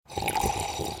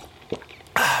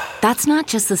That's not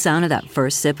just the sound of that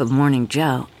first sip of Morning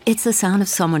Joe. It's the sound of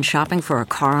someone shopping for a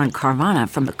car on Carvana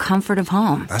from the comfort of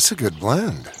home. That's a good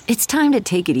blend. It's time to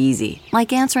take it easy,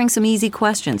 like answering some easy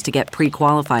questions to get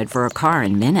pre-qualified for a car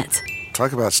in minutes.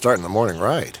 Talk about starting the morning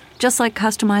right. Just like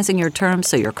customizing your terms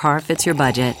so your car fits your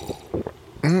budget.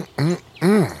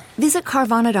 Visit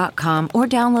Carvana.com or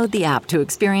download the app to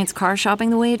experience car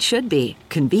shopping the way it should be.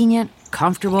 Convenient,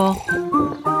 comfortable.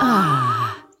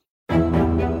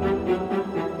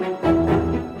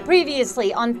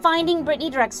 Previously on Finding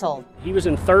Brittanee Drexel. He was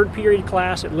in third period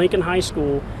class at Lincoln High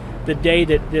School the day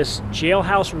that this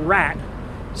jailhouse rat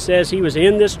says he was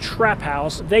in this trap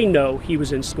house. They know he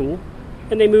was in school,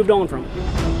 and they moved on from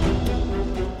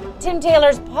him. Tim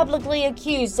Taylor's publicly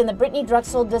accused in the Brittanee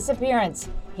Drexel disappearance.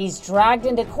 He's dragged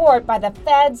into court by the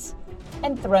feds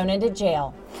and thrown into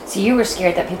jail. So you were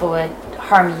scared that people would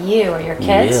harm you or your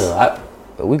kids? Yeah,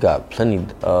 we got plenty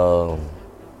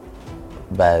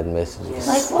bad messages.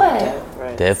 Like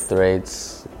what? Death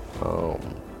threats,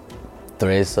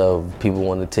 threats of people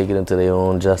wanting to take it into their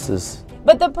own justice.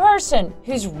 But the person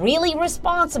who's really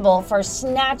responsible for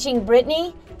snatching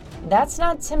Brittanee, that's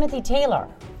not Timothy Taylor.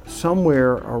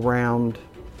 Somewhere around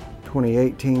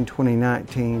 2018,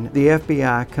 2019, the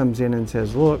FBI comes in and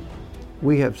says, look,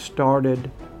 we have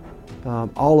started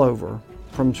all over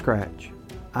from scratch.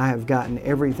 I have gotten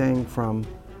everything from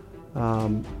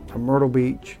Myrtle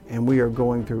Beach, and we are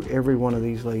going through every one of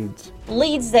these leads.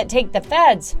 Leads that take the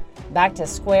feds back to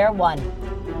square one.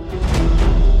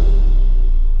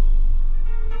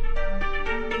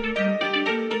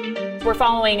 We're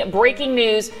following breaking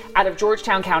news out of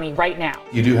Georgetown County right now.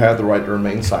 You do have the right to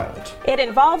remain silent. It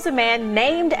involves a man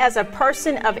named as a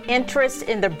person of interest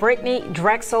in the Brittanee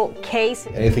Drexel case.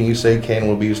 Anything you say can and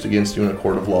will be used against you in a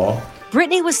court of law.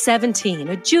 Brittanee was 17,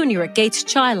 a junior at Gates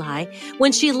Chi-Li,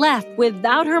 when she left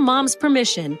without her mom's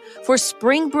permission for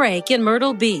spring break in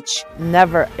Myrtle Beach.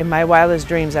 Never in my wildest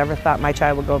dreams ever thought my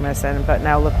child would go missing, but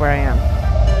now look where I am.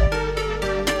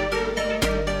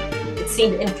 It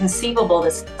seemed inconceivable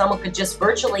that someone could just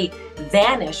virtually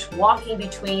vanish walking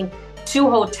between two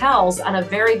hotels on a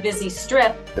very busy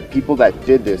strip. The people that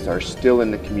did this are still in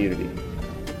the community.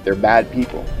 They're bad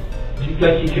people. Do you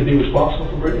think he could be responsible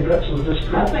for Brittanee Drexel's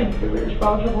disappearance? I think he could be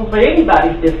responsible for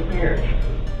anybody's disappearance.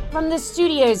 From the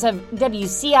studios of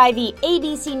WCIV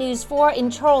ABC News 4 in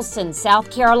Charleston,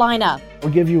 South Carolina.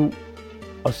 We'll give you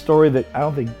a story that I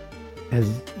don't think has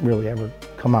really ever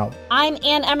come out. I'm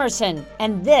Ann Emerson,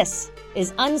 and this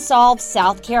is Unsolved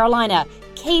South Carolina,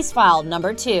 case file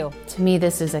number 2. To me,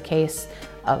 this is a case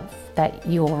of that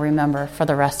you will remember for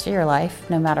the rest of your life,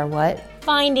 no matter what.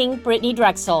 Finding Brittanee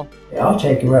Drexel. Yeah, I'll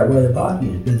take you right where the body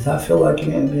is, but if I feel like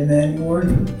you ain't been there anymore,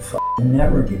 you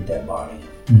never get that body.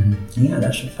 Mm-hmm. Yeah,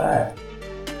 that's a fact.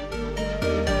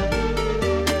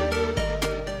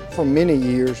 For many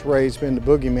years, Ray's been the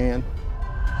boogeyman.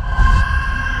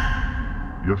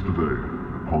 Yesterday,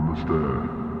 upon the stair,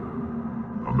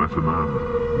 I met a man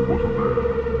who wasn't there.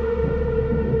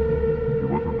 He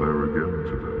wasn't there again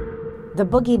today. The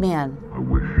boogeyman. I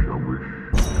wish go away.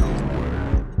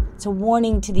 It's a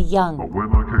warning to the young. But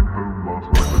when I came home last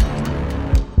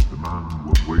night, the man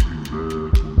was waiting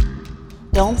there for me.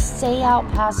 Don't stay out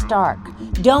past dark.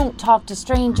 Don't talk to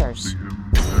strangers.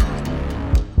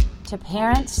 To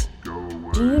parents,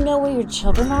 do you know where your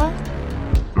children are?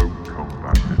 Don't come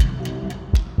back anymore.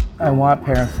 I want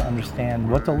parents to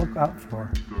understand what to look out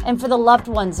for. And for the loved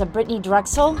ones of Brittanee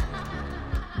Drexel,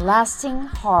 lasting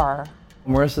horror.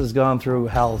 Marissa's gone through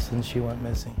hell since she went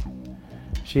missing.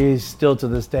 She still to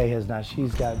this day has not.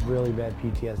 She's got really bad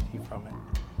PTSD from it.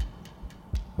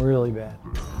 Really bad.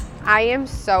 I am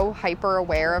so hyper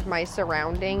aware of my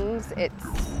surroundings.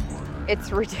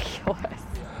 It's ridiculous.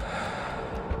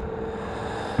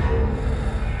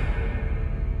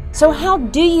 So how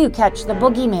do you catch the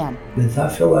boogeyman? If I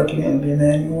feel like you ain't been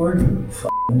there anymore, you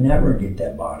never get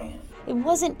that body. It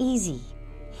wasn't easy.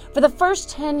 For the first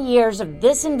 10 years of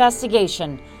this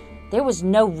investigation, there was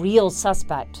no real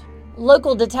suspect.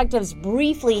 Local detectives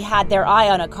briefly had their eye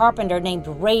on a carpenter named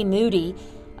Ray Moody,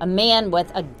 a man with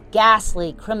a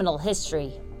ghastly criminal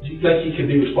history. Do you think he could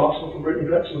be responsible for Brittanee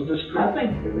Drexel's disappearance? I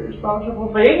think he could be responsible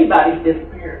for anybody's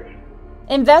disappearance.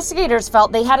 Investigators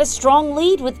felt they had a strong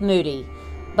lead with Moody,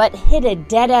 but hit a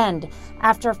dead end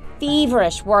after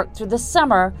feverish work through the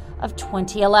summer of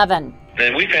 2011.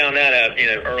 Then we found that out,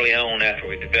 early on after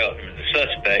we developed him as a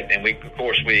suspect, and we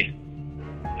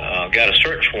got a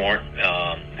search warrant,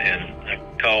 and I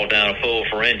called down a full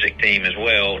forensic team as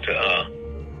well to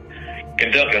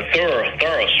conduct a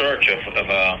thorough search of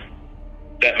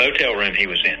that motel room he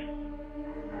was in.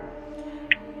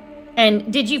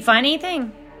 And did you find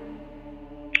anything?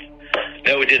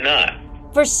 No, we did not.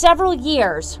 For several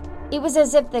years, it was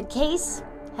as if the case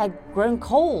had grown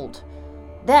cold.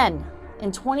 Then,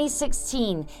 in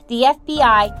 2016, the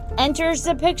FBI enters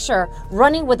the picture,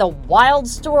 running with a wild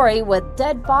story with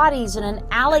dead bodies in an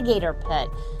alligator pit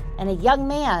and a young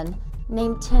man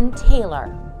named Tim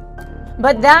Taylor.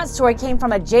 But that story came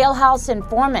from a jailhouse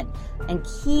informant, and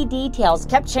key details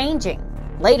kept changing.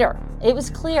 Later, it was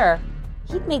clear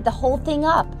he'd made the whole thing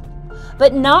up.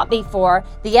 But not before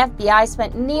the FBI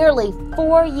spent nearly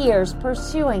 4 years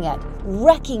pursuing it,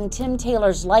 wrecking Tim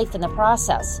Taylor's life in the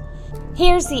process.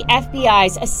 Here's the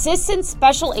FBI's Assistant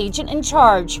Special Agent in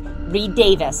Charge, Reed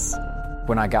Davis.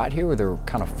 When I got here, there were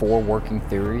kind of 4 working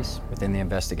theories within the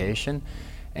investigation,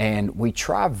 and we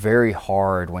try very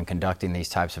hard when conducting these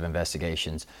types of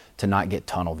investigations to not get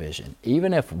tunnel vision.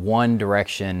 Even if one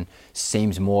direction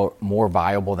seems more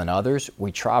viable than others, we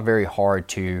try very hard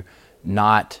to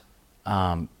not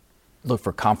look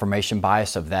for confirmation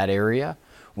bias of that area.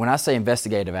 When I say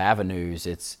investigative avenues,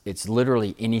 it's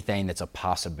literally anything that's a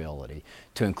possibility,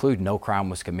 to include no crime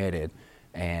was committed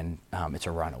and it's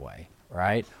a runaway,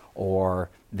 right? Or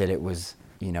that it was,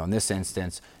 in this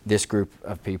instance, this group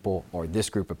of people or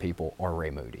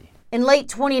Ray Moody. In late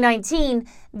 2019,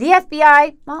 the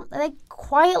FBI, they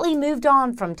quietly moved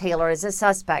on from Taylor as a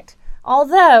suspect,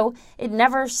 although it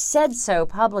never said so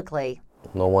publicly.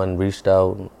 No one reached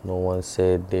out, no one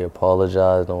said they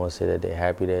apologized, no one said that they're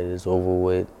happy that it's over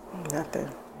with. Nothing.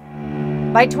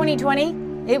 By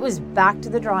 2020, it was back to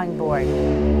the drawing board.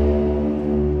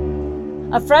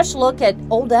 A fresh look at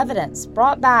old evidence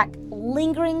brought back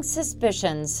lingering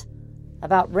suspicions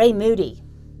about Ray Moody,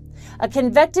 a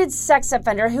convicted sex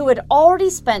offender who had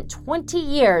already spent 20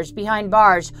 years behind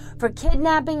bars for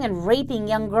kidnapping and raping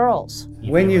young girls.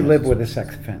 When you live with a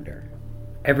sex offender,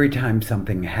 every time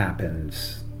something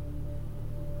happens,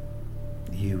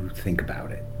 you think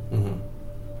about it. Mm-hmm.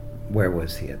 Where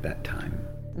was he at that time?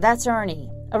 That's Ernie,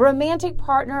 a romantic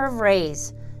partner of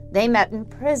Ray's. They met in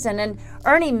prison, and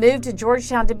Ernie moved to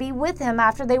Georgetown to be with him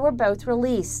after they were both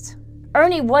released.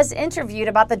 Ernie was interviewed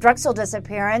about the Drexel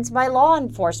disappearance by law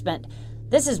enforcement.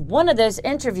 This is one of those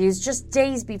interviews just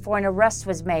days before an arrest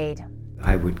was made.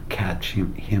 I would catch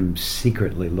him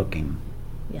secretly looking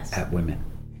at women.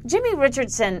 Jimmy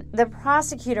Richardson, the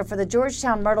prosecutor for the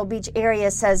Georgetown Myrtle Beach area,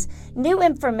 says new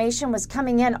information was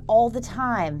coming in all the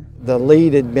time. The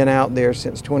lead had been out there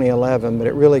since 2011, but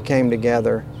it really came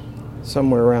together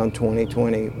somewhere around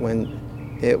 2020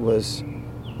 when it was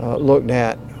looked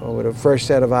at with a fresh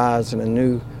set of eyes and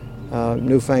a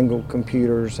newfangled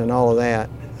computers and all of that,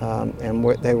 and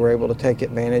they were able to take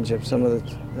advantage of some of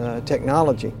the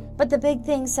technology. But the big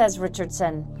thing, says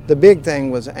Richardson, the big thing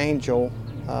was Angel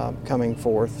coming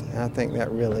forth, and I think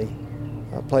that really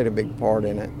played a big part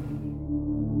in it.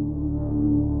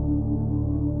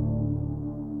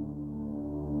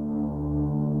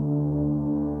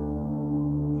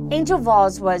 Angel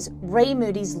Voss was Ray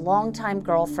Moody's longtime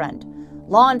girlfriend.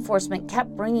 Law enforcement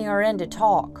kept bringing her in to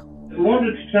talk. We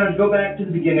wanted to kind of go back to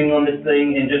the beginning on this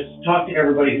thing and just talk to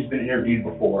everybody who's been interviewed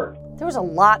before. There was a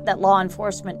lot that law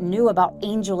enforcement knew about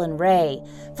Angel and Ray.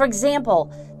 For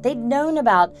example, they'd known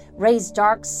about Ray's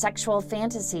dark sexual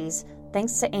fantasies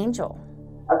thanks to Angel.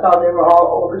 I thought they were all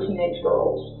older teenage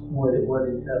girls. What did he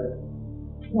tell you?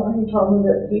 Well, he told me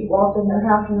that he walked in their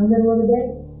house in the middle of the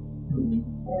day. Mm-hmm.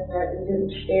 And that it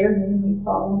didn't scare him. He'd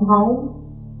follow them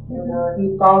home. And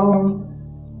he'd follow them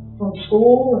from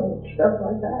school and stuff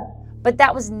like that. But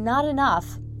that was not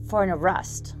enough for an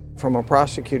arrest. From a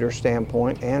prosecutor's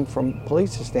standpoint and from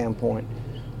police's standpoint,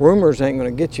 rumors ain't going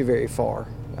to get you very far.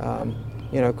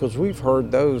 Because we've heard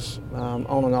those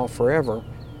on and off forever.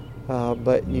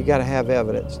 But you got to have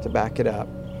evidence to back it up,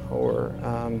 or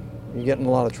you get in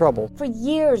a lot of trouble. For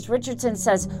years, Richardson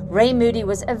says Ray Moody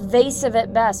was evasive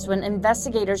at best when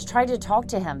investigators tried to talk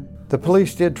to him. The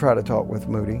police did try to talk with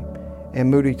Moody, and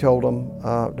Moody told them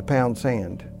to pound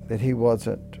sand, that he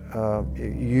wasn't,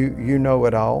 you know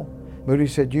it all. Moody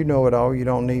said, you know it all, you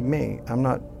don't need me. I'm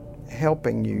not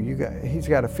helping you. He's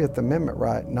got a Fifth Amendment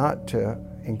right not to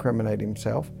incriminate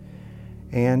himself.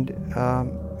 And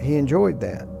he enjoyed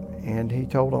that. And he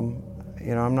told them,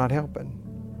 I'm not helping.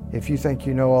 If you think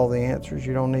you know all the answers,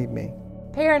 you don't need me.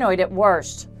 Paranoid at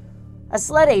worst. A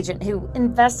SLED agent who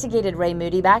investigated Ray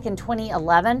Moody back in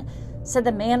 2011 said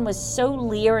the man was so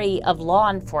leery of law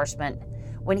enforcement.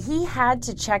 When he had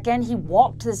to check in, he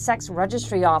walked to the sex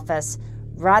registry office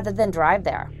rather than drive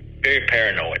there. Very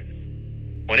paranoid.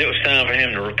 When it was time for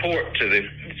him to report to the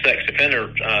sex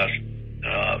offender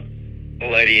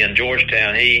lady in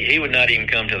Georgetown, he would not even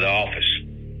come to the office.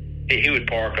 He would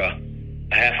park a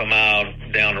half a mile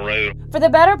down the road. For the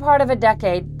better part of a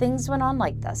decade, things went on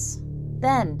like this.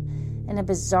 Then, in a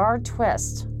bizarre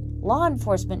twist, law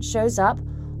enforcement shows up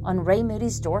on Ray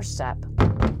Moody's doorstep.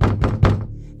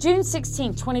 June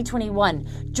 16,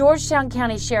 2021, Georgetown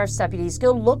County Sheriff's deputies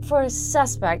go look for a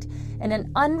suspect in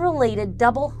an unrelated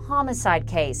double homicide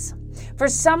case. For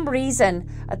some reason,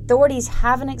 authorities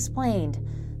haven't explained,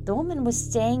 the woman was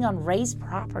staying on Ray's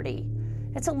property.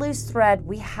 It's a loose thread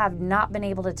we have not been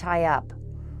able to tie up.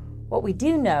 What we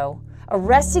do know,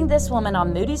 arresting this woman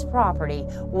on Moody's property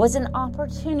was an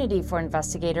opportunity for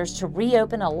investigators to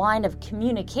reopen a line of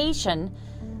communication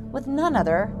with none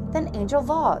other than Angel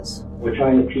Vaz. We're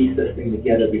trying to piece this thing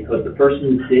together because the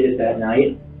person who did it that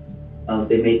night,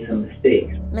 they made some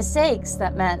mistakes. Mistakes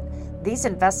that meant these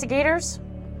investigators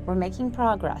were making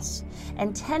progress.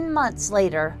 And 10 months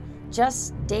later,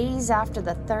 just days after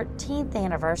the 13th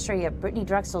anniversary of Brittanee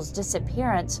Drexel's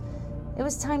disappearance, it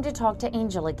was time to talk to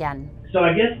Angel again. So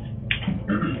I guess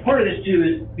part of this too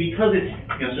is because it's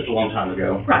such a long time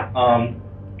ago. Right.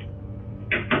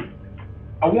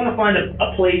 I want to find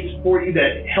a place for you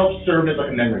that helps serve as like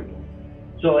a memory.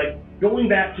 So like going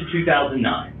back to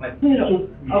 2009. Like, so,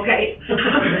 Okay.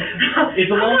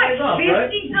 it's a long way up, right?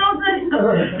 50-something.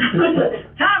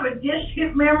 Kind of a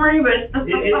distant memory, but...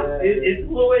 It's a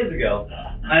little ways ago.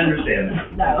 I understand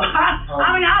that. No.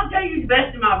 I mean, I'll tell you the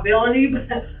best of my ability,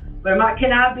 but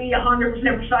can I be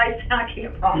 100% precise? I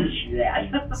can't promise you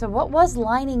that. So what was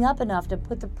lining up enough to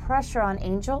put the pressure on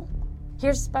Angel?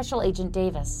 Here's Special Agent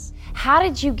Davis. How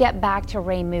did you get back to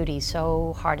Ray Moody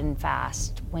so hard and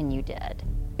fast when you did?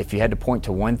 If you had to point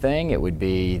to one thing, it would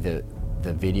be the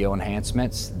video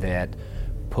enhancements that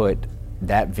put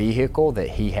that vehicle that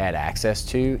he had access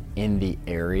to in the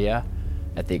area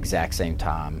at the exact same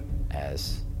time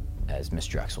as Miss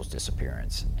Drexel's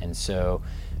disappearance. And so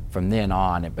from then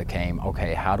on, it became,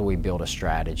 okay, how do we build a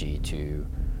strategy to,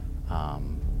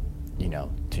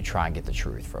 to try and get the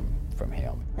truth from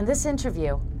him? In this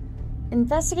interview,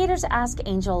 investigators ask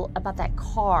Angel about that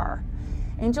car.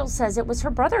 Angel says it was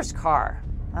her brother's car.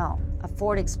 Well, a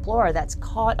Ford Explorer that's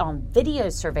caught on video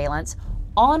surveillance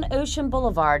on Ocean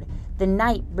Boulevard the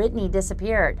night Brittanee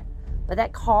disappeared. But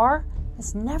that car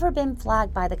has never been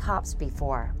flagged by the cops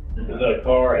before. Is it a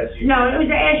car, SUV? No, it was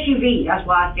an SUV. That's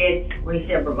why I said, when he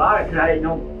said Bravado, because I didn't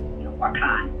know what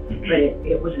kind. But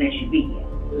it was an SUV,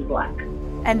 yes. It was black.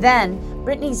 And then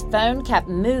Brittanee's phone kept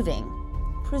moving,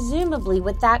 presumably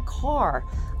with that car.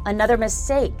 Another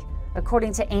mistake,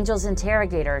 according to Angel's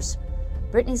interrogators.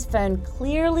 Brittanee's phone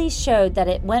clearly showed that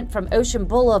it went from Ocean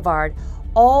Boulevard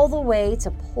all the way to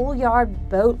Pool Yard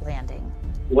Boat Landing.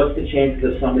 What's the chances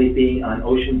of somebody being on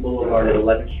Ocean Boulevard at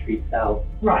 11th Street South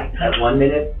at 1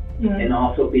 minute, and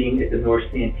also being at the North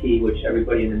Santee, which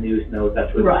everybody in the news knows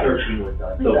that's where the searching was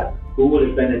done. So who would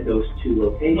have been at those two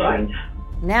locations?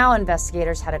 Now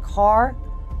investigators had a car,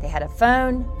 they had a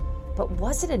phone, but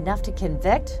was it enough to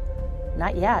convict?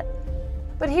 Not yet.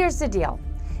 But here's the deal.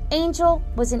 Angel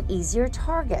was an easier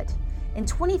target. In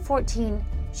 2014,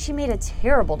 she made a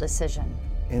terrible decision.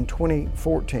 In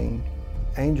 2014,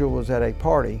 Angel was at a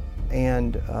party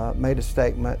and made a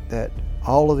statement that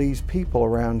all of these people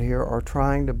around here are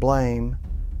trying to blame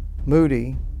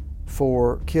Moody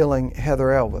for killing Heather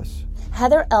Elvis.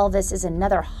 Heather Elvis is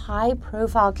another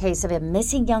high-profile case of a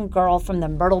missing young girl from the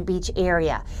Myrtle Beach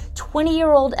area.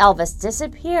 20-year-old Elvis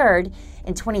disappeared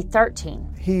in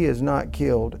 2013. He has not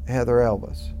killed Heather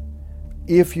Elvis.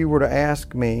 If you were to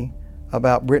ask me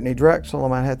about Brittanee Drexel, I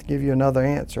might have to give you another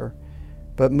answer.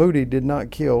 But Moody did not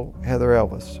kill Heather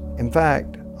Elvis. In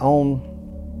fact, on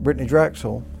Brittanee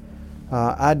Drexel,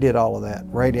 I did all of that.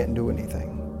 Ray didn't do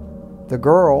anything. The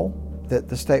girl that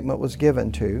the statement was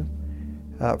given to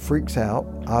freaks out,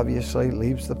 obviously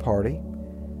leaves the party,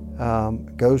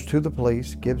 goes to the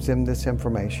police, gives them this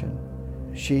information.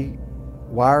 She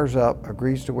wires up,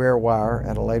 agrees to wear a wire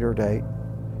at a later date.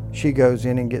 She goes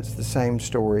in and gets the same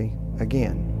story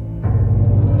again.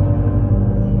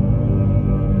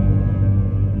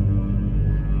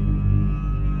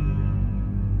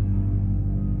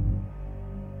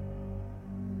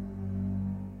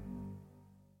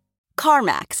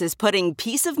 CarMax is putting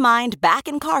peace of mind back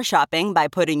in car shopping by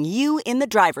putting you in the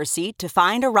driver's seat to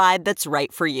find a ride that's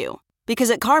right for you. Because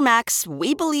at CarMax,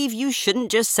 we believe you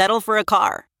shouldn't just settle for a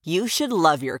car. You should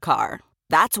love your car.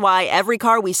 That's why every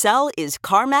car we sell is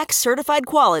CarMax certified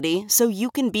quality, so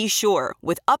you can be sure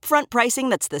with upfront pricing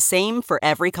that's the same for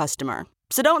every customer.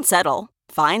 So don't settle.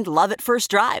 Find love at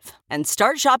first drive and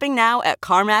start shopping now at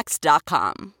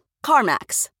CarMax.com.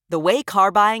 CarMax, the way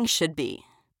car buying should be.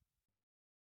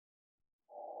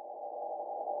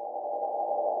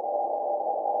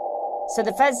 So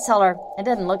the feds tell her it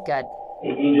doesn't look good.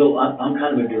 Hey, Angel, I'm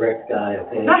kind of a direct guy,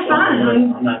 okay? That's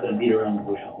fine. I'm not going to beat around the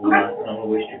bush a whole lot. I don't want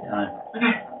to waste your time. Okay.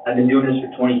 I've been doing this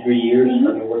for 23 years.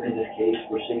 I've been working this case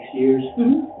for 6 years.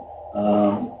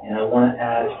 And I want to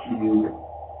ask you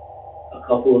a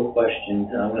couple of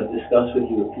questions, and I want to discuss with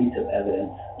you a piece of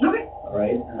evidence. Okay. All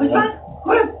right? And That's fine.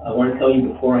 Go ahead. I want to tell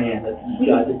you beforehand that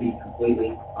you've got to be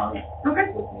completely honest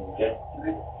Okay. with me, okay?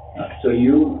 So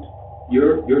your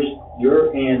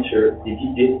answer, did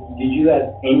you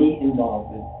have any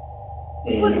involvement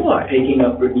in With what? picking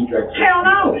up Brittanee Drexel? Hell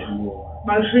no.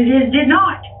 Mostly did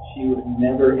not. She was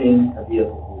never in a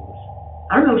vehicle with us.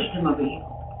 I don't know if she's in my vehicle.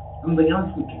 I'm going to be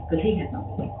honest with you, because he has no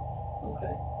vehicle.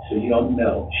 Okay. So you don't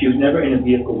know. She was never in a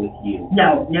vehicle with you.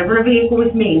 No, never in a vehicle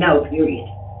with me. No, period.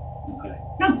 Okay.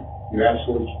 No. You're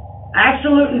absolutely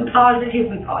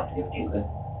Positively positive. Okay.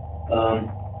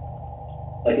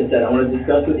 Like I said, I want to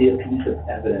discuss with you a piece of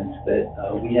evidence that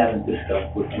we haven't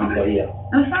discussed with anybody else.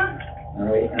 That's fine. All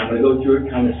right, and I'm going to go through it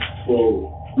kind of slowly.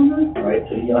 All right,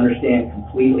 so you understand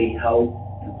completely how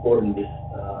important this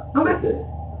is.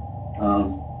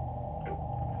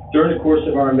 During the course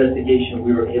of our investigation,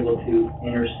 we were able to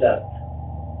intercept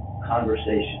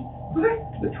conversations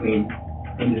between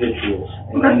individuals,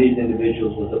 and one of these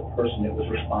individuals was a person that was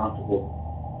responsible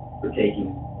for taking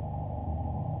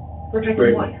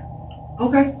Brittanee. what?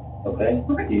 Okay. Okay?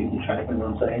 You tracking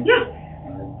what I'm saying? Yeah.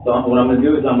 So what I'm going to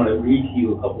do is I'm going to read to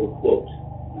you a couple of quotes.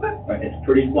 Okay. Right? It's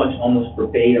pretty much almost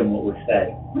verbatim what was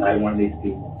said by one of these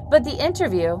people. But the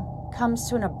interview comes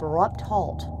to an abrupt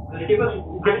halt. Just give us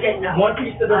one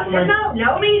piece of information.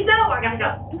 No means no. I got to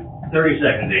go. 30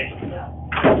 seconds, Angel.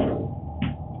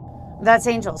 That's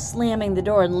Angel slamming the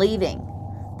door and leaving.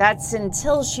 That's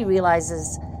until she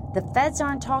realizes the feds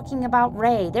aren't talking about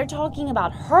Ray. They're talking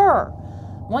about her.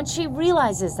 Once she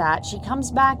realizes that, she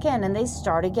comes back in and they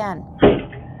start again.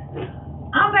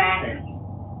 I'm back.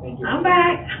 Thank you. I'm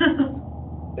back.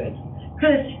 Thank you.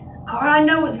 Because I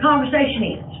know what the conversation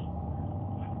is.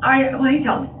 Well, he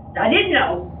told me. I didn't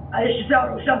know. I just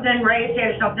thought it was something Ray had said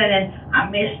or something, and I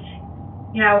missed.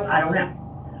 I don't know.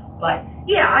 But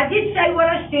yeah, I did say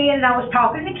what I said, and I was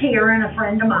talking to Karen, a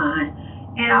friend of mine,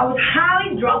 and I was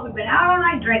highly drunk. We've been out all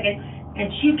night drinking,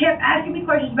 and she kept asking me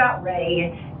questions about Ray,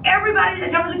 and everybody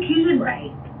that I was accusing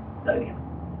Ray. So yeah,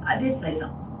 I did say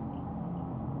something.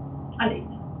 I did.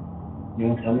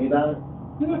 You want to tell me about it?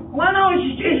 Well, no,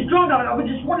 it's drunk on it. I was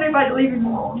just wanting everybody to leave him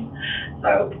alone.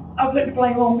 So I put the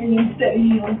blame on me instead of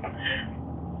him.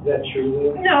 Is that true,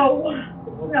 Lou? No,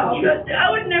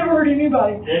 I would never hurt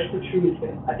anybody. What's the truth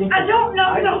then? I don't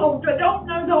know the whole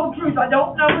truth. I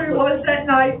don't know who it was that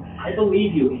night. I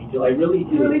believe you, Angel. I really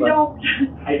do. You really don't.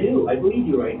 I do. I believe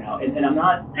you right now, and I'm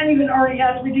not. And even Artie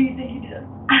asked me, "Do you think you did?"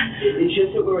 It's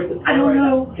just that we're at the point I don't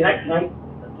know. Can I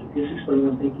just explain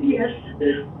one thing to you? Yes.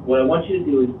 What I want you to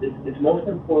do is it's most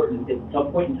important at some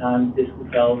point in time this will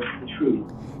tell the truth.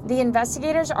 The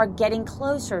investigators are getting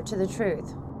closer to the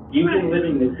truth. You've been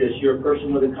living with this. You're a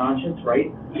person with a conscience, right?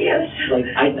 Yes.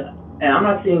 And I'm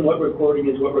not saying what recording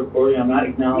is what recording. I'm not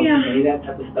acknowledging any of that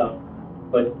type of stuff.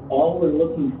 But all we're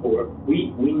looking for,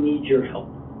 we need your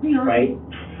help, right?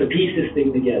 To piece this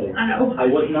thing together. I know. I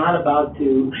was not about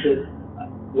to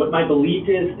what my belief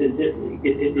is that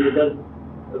it does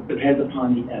depends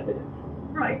upon the evidence.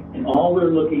 Right. And all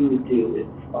we're looking to do is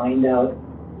find out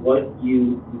what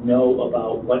you know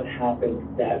about what happened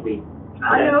that week.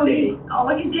 I know all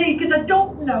I can tell you, because I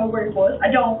don't know where he was.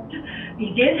 I don't. He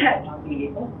did have my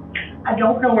vehicle. I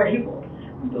don't know where he was.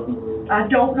 I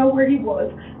don't know where he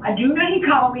was. I do know he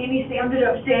called me and he sounded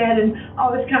upset and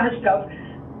all this kind of stuff.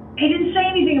 He didn't say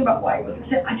anything about why he was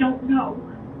upset. I don't know.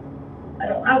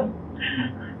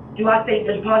 Do I think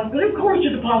there's a possibility? Of course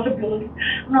there's a possibility.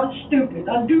 I'm not stupid.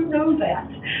 I do know that.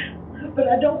 But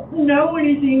I don't know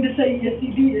anything to say yes he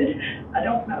did. I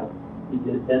don't know. He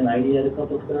did that night. He had a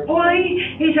couple of scratches? Well,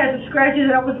 he's had some scratches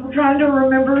and I was trying to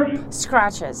remember.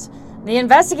 Scratches. The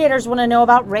investigators want to know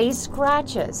about Ray's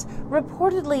scratches.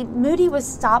 Reportedly, Moody was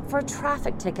stopped for a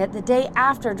traffic ticket the day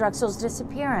after Drexel's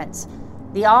disappearance.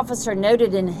 The officer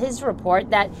noted in his report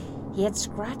that he had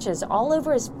scratches all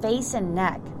over his face and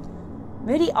neck.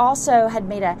 Moody also had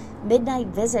made a midnight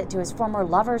visit to his former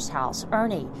lover's house,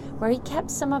 Ernie, where he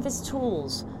kept some of his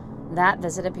tools. That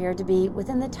visit appeared to be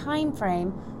within the time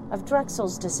frame of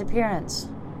Drexel's disappearance.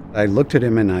 I looked at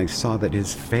him and I saw that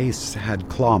his face had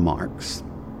claw marks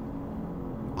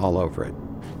all over it.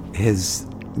 His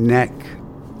neck,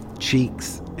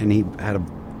 cheeks, and he had a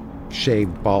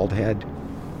shaved bald head.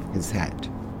 His head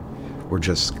were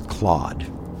just clawed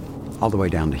all the way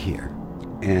down to here.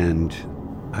 And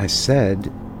I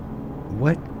said,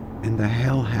 "What in the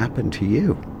hell happened to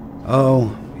you?"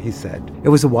 "Oh," he said, "it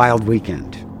was a wild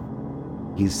weekend."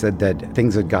 He said that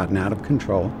things had gotten out of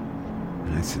control.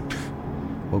 And I said,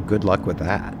 well, good luck with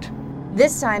that.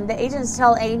 This time, the agents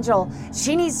tell Angel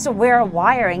she needs to wear a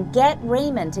wire and get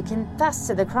Raymond to confess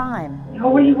to the crime.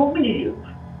 What do you want me to do?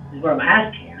 Is what I'm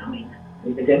asking. I mean,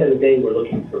 at the end of the day, we're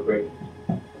looking for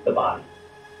Brittanee, the body,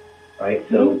 right?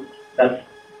 So that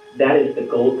is the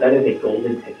gold. That is a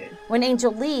golden ticket. When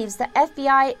Angel leaves, the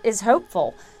FBI is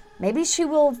hopeful. Maybe she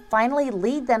will finally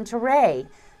lead them to Ray.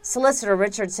 Solicitor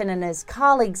Richardson and his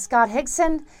colleague Scott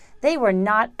Hickson, they were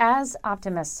not as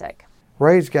optimistic.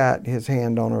 Ray's got his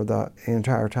hand on her the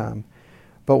entire time.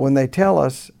 But when they tell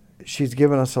us she's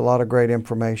given us a lot of great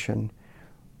information,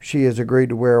 she has agreed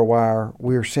to wear a wire,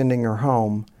 we're sending her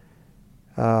home,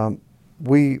 Scott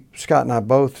and I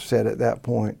both said at that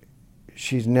point,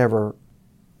 she's not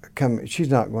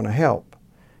going to help.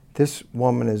 This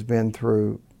woman has been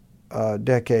through a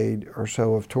decade or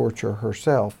so of torture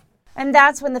herself. And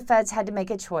that's when the feds had to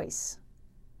make a choice.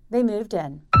 They moved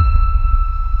in.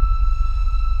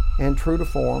 And true to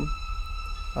form,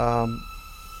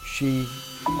 she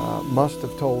must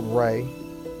have told Ray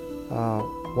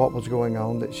what was going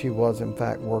on, that she was in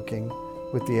fact working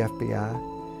with the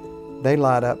FBI. They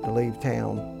light up to leave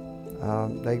town.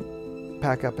 They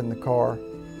pack up in the car.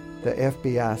 The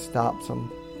FBI stops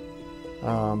them.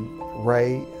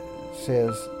 Ray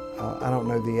says, I don't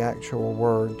know the actual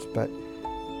words, but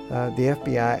the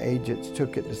FBI agents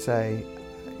took it to say,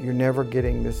 you're never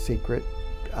getting this secret.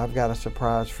 I've got a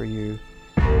surprise for you.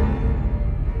 The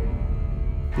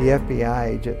FBI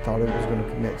agent thought he was going to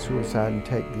commit suicide and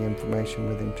take the information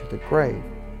with him to the grave.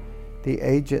 The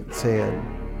agent said,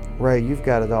 Ray, you've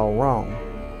got it all wrong.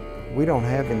 We don't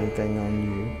have anything on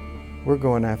you. We're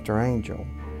going after Angel.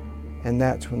 And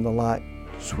that's when the light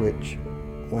switch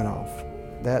went off.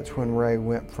 That's when Ray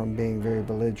went from being very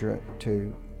belligerent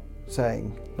to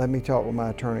saying, let me talk with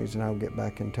my attorneys and I'll get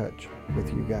back in touch with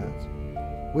you guys.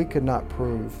 We could not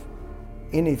prove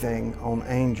anything on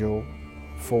Angel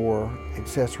for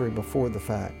accessory before the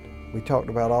fact. We talked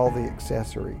about all the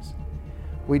accessories.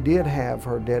 We did have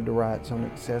her dead to rights on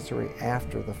accessory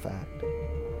after the fact.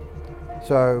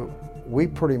 So we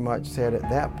pretty much said at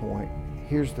that point,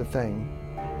 here's the thing,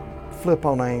 flip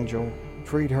on Angel,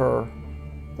 treat her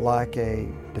like a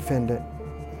defendant.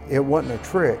 It wasn't a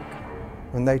trick.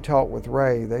 When they talked with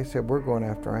Ray, they said, we're going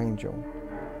after Angel.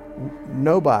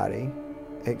 Nobody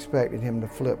expected him to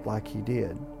flip like he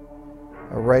did.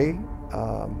 Ray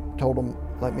told him,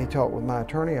 let me talk with my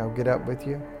attorney, I'll get up with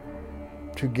you,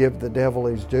 to give the devil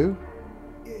his due.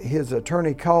 His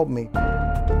attorney called me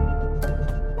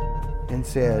and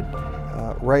said,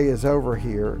 Ray is over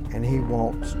here and he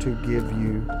wants to give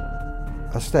you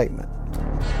a statement.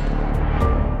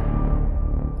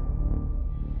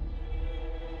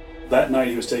 That night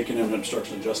he was taken in an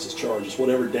obstruction of justice charges.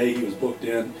 Whatever day he was booked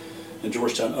in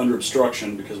Georgetown under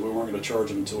obstruction, because we weren't going to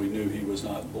charge him until we knew he was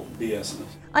not BSing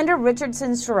us. Under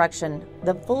Richardson's direction,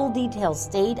 the full details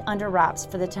stayed under wraps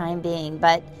for the time being,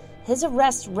 but his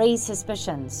arrest raised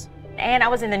suspicions. And I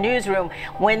was in the newsroom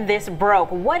when this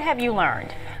broke. What have you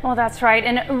learned? Well, that's right.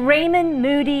 And Raymond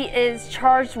Moody is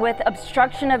charged with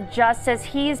obstruction of justice.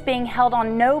 He's being held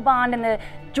on no bond in the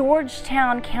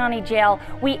Georgetown County Jail.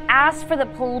 We asked for the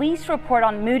police report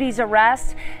on Moody's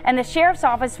arrest, and the sheriff's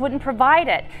office wouldn't provide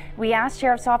it. We asked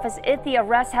sheriff's office if the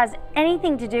arrest has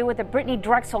anything to do with the Brittanee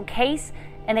Drexel case,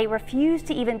 and they refused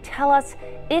to even tell us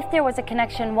if there was a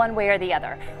connection one way or the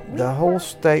other. The whole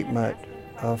statement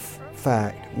of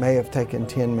fact may have taken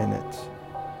 10 minutes,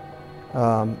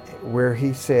 where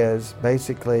he says,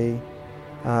 basically,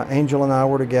 Angel and I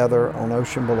were together on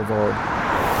Ocean Boulevard.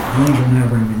 Angel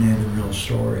never even knew the real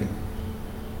story.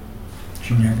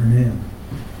 She never knew.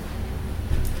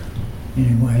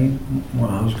 Anyway, when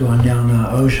I was going down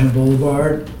Ocean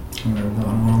Boulevard, we were going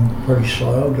along pretty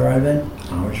slow, driving.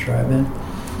 I was driving,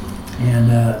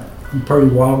 and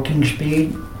pretty walking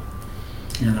speed,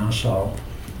 and I saw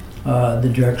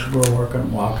the Drexel girl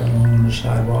walking along the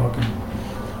sidewalk, and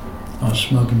I was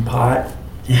smoking pot.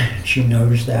 She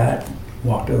noticed that,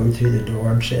 walked over through the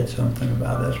door and said something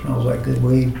about it. Smells like good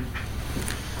weed.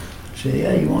 I said,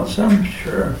 yeah, you want some?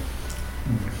 Sure.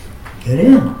 Get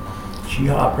in. She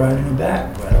hopped right in the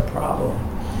back, we had a problem.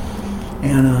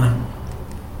 And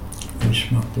we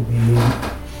smoked the weed,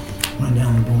 went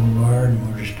down the boulevard,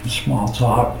 and we're just in small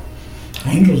talk.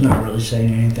 Angel's not really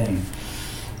saying anything,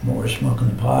 but we're smoking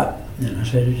the pot. And I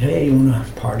said, hey, you want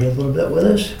to party a little bit with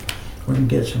us? We can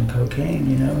get some cocaine,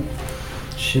 you know?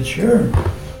 She said, sure.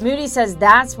 Moody says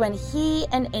that's when he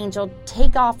and Angel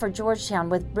take off for Georgetown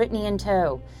with Brittanee in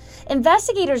tow.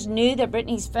 Investigators knew that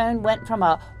Brittanee's phone went from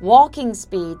a walking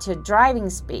speed to driving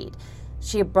speed.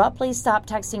 She abruptly stopped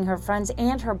texting her friends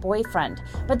and her boyfriend.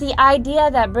 But the idea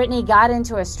that Brittanee got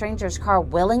into a stranger's car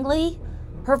willingly,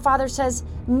 her father says,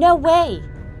 no way.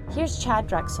 Here's Chad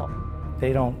Drexel.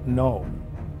 They don't know,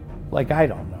 like I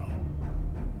don't know.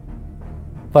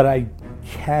 But I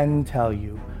can tell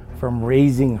you from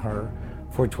raising her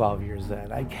for 12 years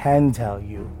then, I can tell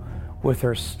you with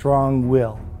her strong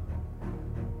will,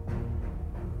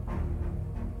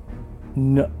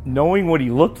 knowing what he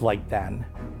looked like then,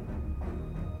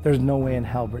 there's no way in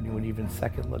hell Brittanee would even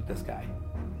second look this guy,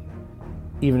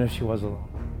 even if she was alone.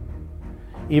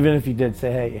 Even if he did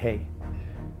say, hey,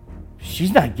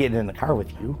 she's not getting in the car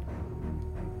with you.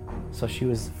 So she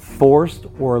was forced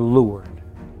or lured.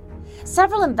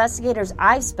 Several investigators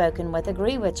I've spoken with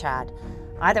agree with Chad.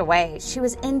 Either way, she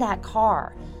was in that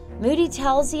car. Moody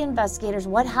tells the investigators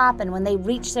what happened when they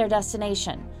reached their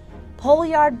destination, Pole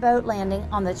Yard Boat Landing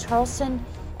on the Charleston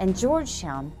and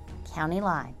Georgetown County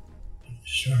line.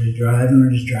 Started driving, we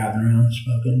were just driving around,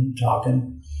 smoking,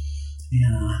 talking,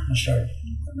 and I started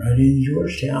right into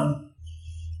Georgetown.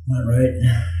 Went right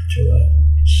to a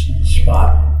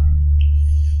spot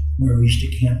where we used to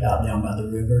camp out down by the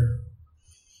river.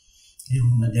 And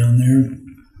we went down there,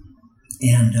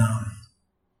 and I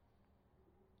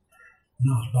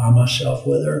was by myself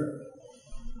with her,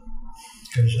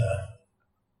 because she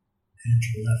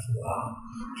left for a while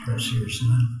to go see her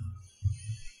son.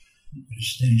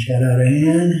 As things got out of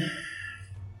hand,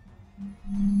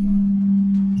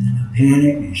 and I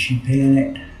panicked, and she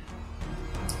panicked,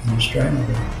 and I strangled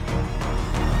her.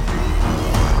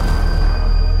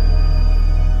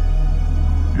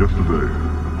 Yesterday,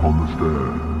 on the stair,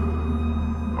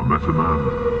 I met a man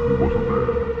who wasn't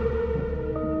there.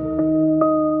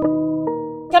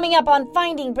 Coming up on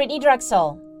Finding Brittanee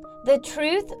Drexel, the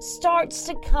truth starts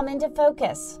to come into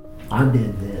focus. I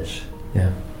did this.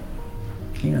 Yeah.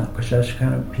 You know, because that's the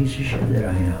kind of piece of shit that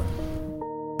I am.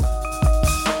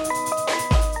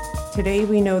 Today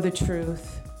we know the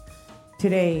truth.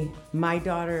 Today, my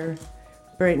daughter,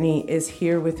 Brittanee, is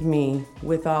here with me,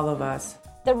 with all of us.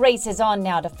 The race is on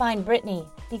now to find Brittanee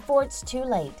before it's too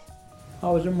late. I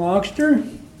was a monster.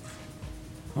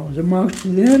 I was a monster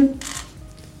then.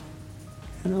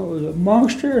 And I was a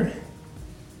monster.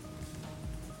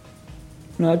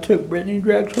 And I took Brittanee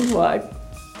Drexel's life.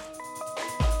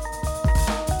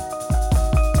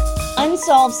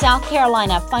 Unsolved South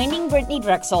Carolina, Finding Brittanee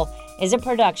Drexel is a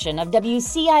production of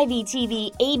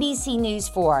WCIV-TV ABC News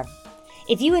 4.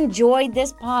 If you enjoyed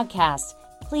this podcast,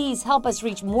 please help us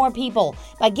reach more people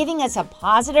by giving us a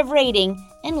positive rating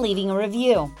and leaving a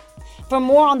review. For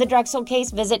more on the Drexel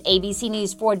case, visit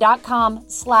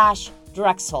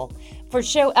abcnews4.com/Drexel. For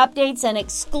show updates and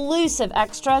exclusive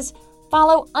extras,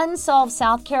 follow Unsolved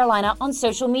South Carolina on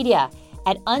social media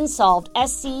at Unsolved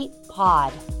SC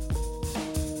Pod.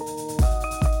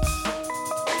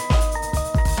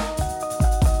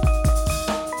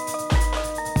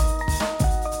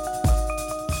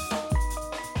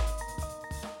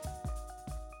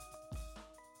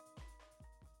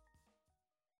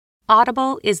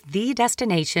 Audible is the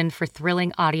destination for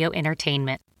thrilling audio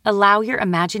entertainment. Allow your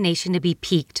imagination to be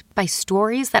piqued by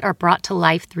stories that are brought to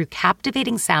life through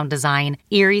captivating sound design,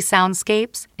 eerie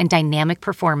soundscapes, and dynamic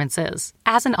performances.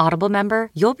 As an Audible member,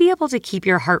 you'll be able to keep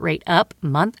your heart rate up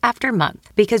month after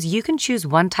month because you can choose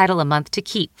one title a month to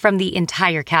keep from the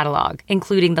entire catalog,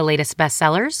 including the latest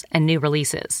bestsellers and new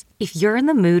releases. If you're in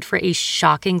the mood for a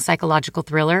shocking psychological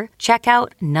thriller, check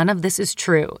out None of This Is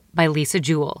True by Lisa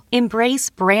Jewell. Embrace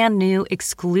brand new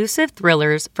exclusive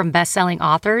thrillers from best-selling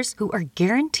authors who are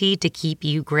guaranteed to keep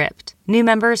you gripped. New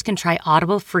members can try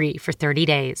Audible free for 30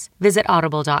 days. Visit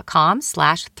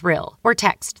audible.com/thrill or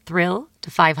text thrill to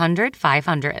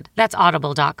 500-500. That's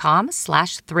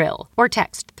audible.com/thrill or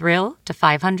text thrill to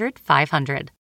 500-500.